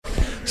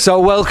So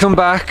welcome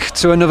back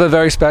to another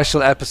very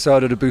special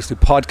episode of the Boosted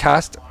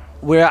Podcast.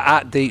 We're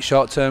at the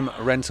short-term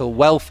rental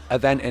wealth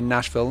event in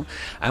Nashville,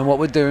 and what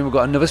we're doing, we've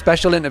got another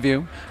special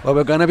interview where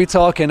we're going to be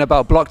talking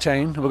about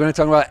blockchain, we're going to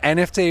talk about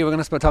NFT, we're going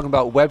to start talking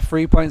about Web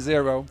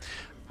 3.0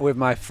 with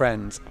my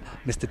friend,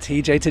 Mr.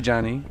 TJ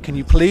Tijani. Can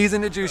you please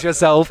introduce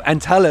yourself and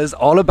tell us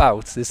all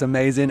about this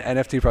amazing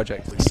NFT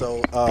project?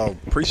 So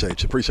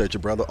appreciate you,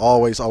 brother.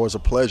 Always a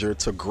pleasure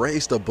to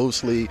grace the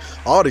Boostly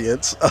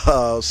audience.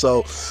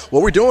 So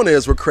what we're doing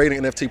is we're creating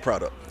an NFT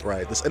product,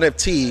 right? This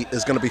NFT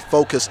is going to be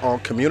focused on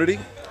community,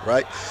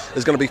 right?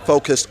 It's going to be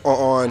focused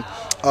on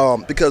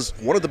because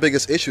one of the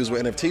biggest issues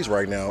with NFTs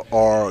right now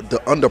are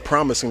the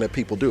under-promising that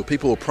people do.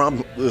 People will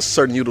promise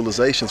certain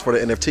utilizations for the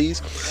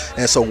NFTs,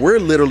 and so we're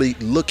literally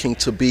looking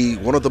to be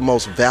one of the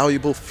most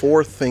valuable,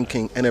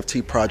 forward-thinking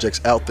NFT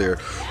projects out there,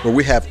 where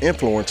we have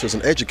influencers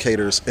and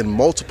educators in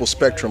multiple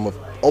spectrum of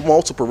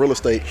multiple real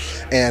estate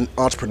and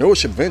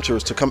entrepreneurship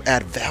ventures to come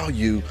add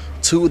value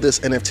to this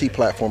NFT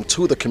platform,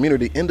 to the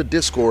community in the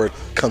Discord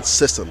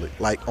consistently,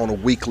 like on a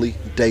weekly,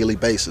 daily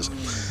basis.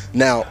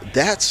 Now,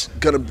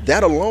 that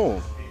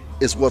alone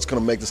is what's gonna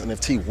make this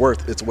NFT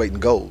worth its weight in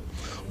gold.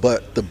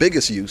 But the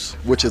biggest use,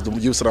 which is the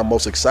use that I'm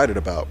most excited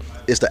about,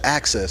 is the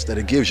access that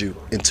it gives you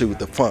into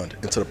the fund,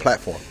 into the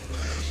platform.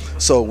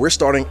 So we're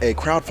starting a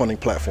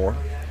crowdfunding platform,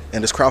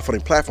 and this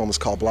crowdfunding platform is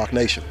called Block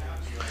Nation.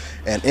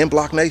 And in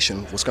Block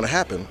Nation, what's gonna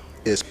happen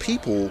is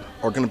people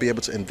are gonna be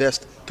able to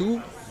invest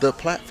through the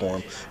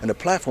platform, and the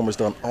platform is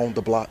done on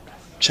the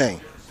blockchain,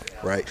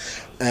 right?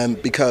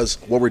 And because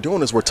what we're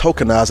doing is we're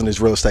tokenizing these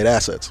real estate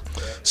assets.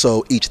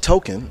 So each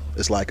token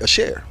is like a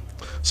share.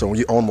 So when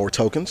you own more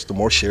tokens, the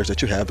more shares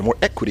that you have, the more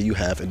equity you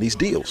have in these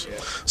deals.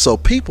 So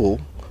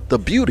the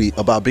beauty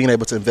about being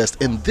able to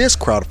invest in this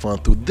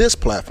crowdfund through this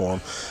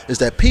platform is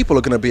that people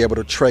are gonna be able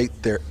to trade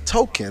their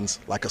tokens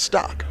like a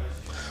stock.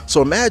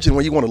 So imagine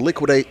when you wanna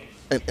liquidate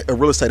a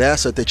real estate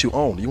asset that you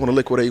own. You want to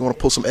liquidate, you want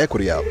to pull some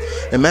equity out.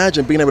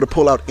 Imagine being able to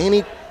pull out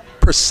any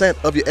percent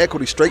of your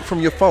equity straight from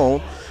your phone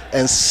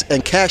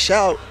and cash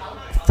out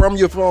from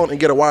your phone and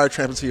get a wire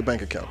transfer to your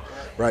bank account,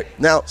 right?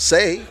 Now,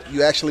 say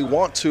you actually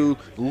want to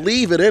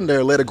leave it in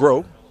there, let it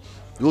grow,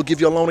 we'll give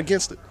you a loan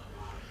against it.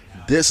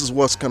 This is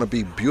what's going to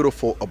be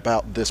beautiful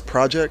about this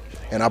project,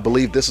 and I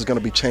believe this is going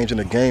to be changing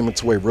the game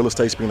into the way real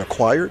estate is being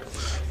acquired.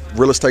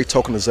 Real estate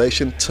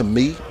tokenization, to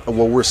me,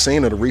 what we're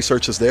seeing, and the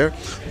research is there,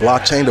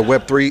 blockchain, the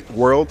Web3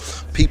 world,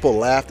 people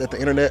laughed at the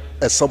internet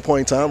at some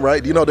point in time,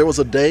 right? You know, there was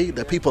a day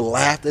that people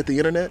laughed at the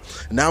internet,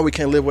 and now we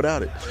can't live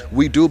without it.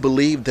 We do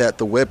believe that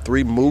the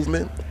Web3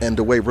 movement and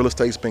the way real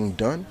estate is being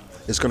done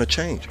is going to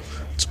change.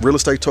 Real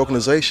estate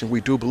tokenization, we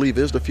do believe,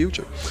 is the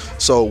future.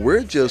 So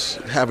we're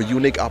just have a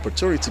unique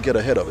opportunity to get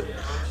ahead of it.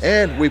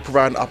 And we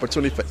provide an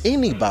opportunity for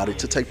anybody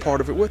to take part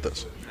of it with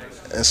us.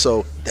 And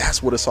so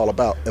that's what it's all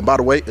about. And by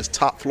the way, it's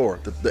Top Floor.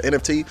 The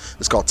NFT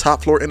is called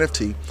Top Floor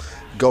NFT.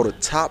 Go to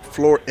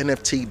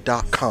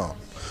topfloornft.com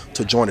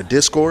to join the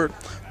Discord,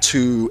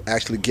 to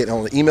actually get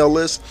on the email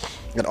list,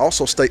 and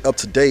also stay up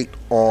to date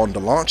on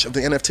the launch of the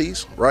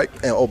NFTs, right?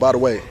 And oh, by the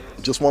way,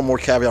 just one more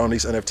caveat on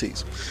these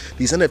NFTs.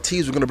 These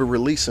NFTs we're going to be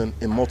releasing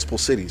in multiple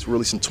cities. We're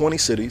releasing 20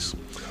 cities,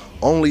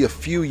 only a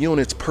few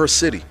units per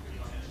city.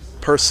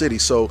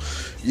 So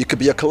it could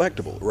be a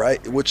collectible,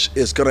 right? Which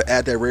is going to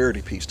add that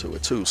rarity piece to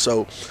it too.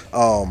 So,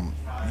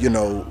 you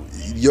know,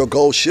 your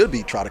goal should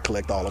be try to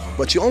collect all of them,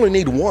 but you only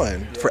need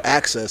one for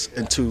access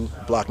into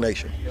Block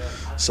Nation.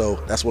 So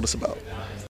that's what it's about.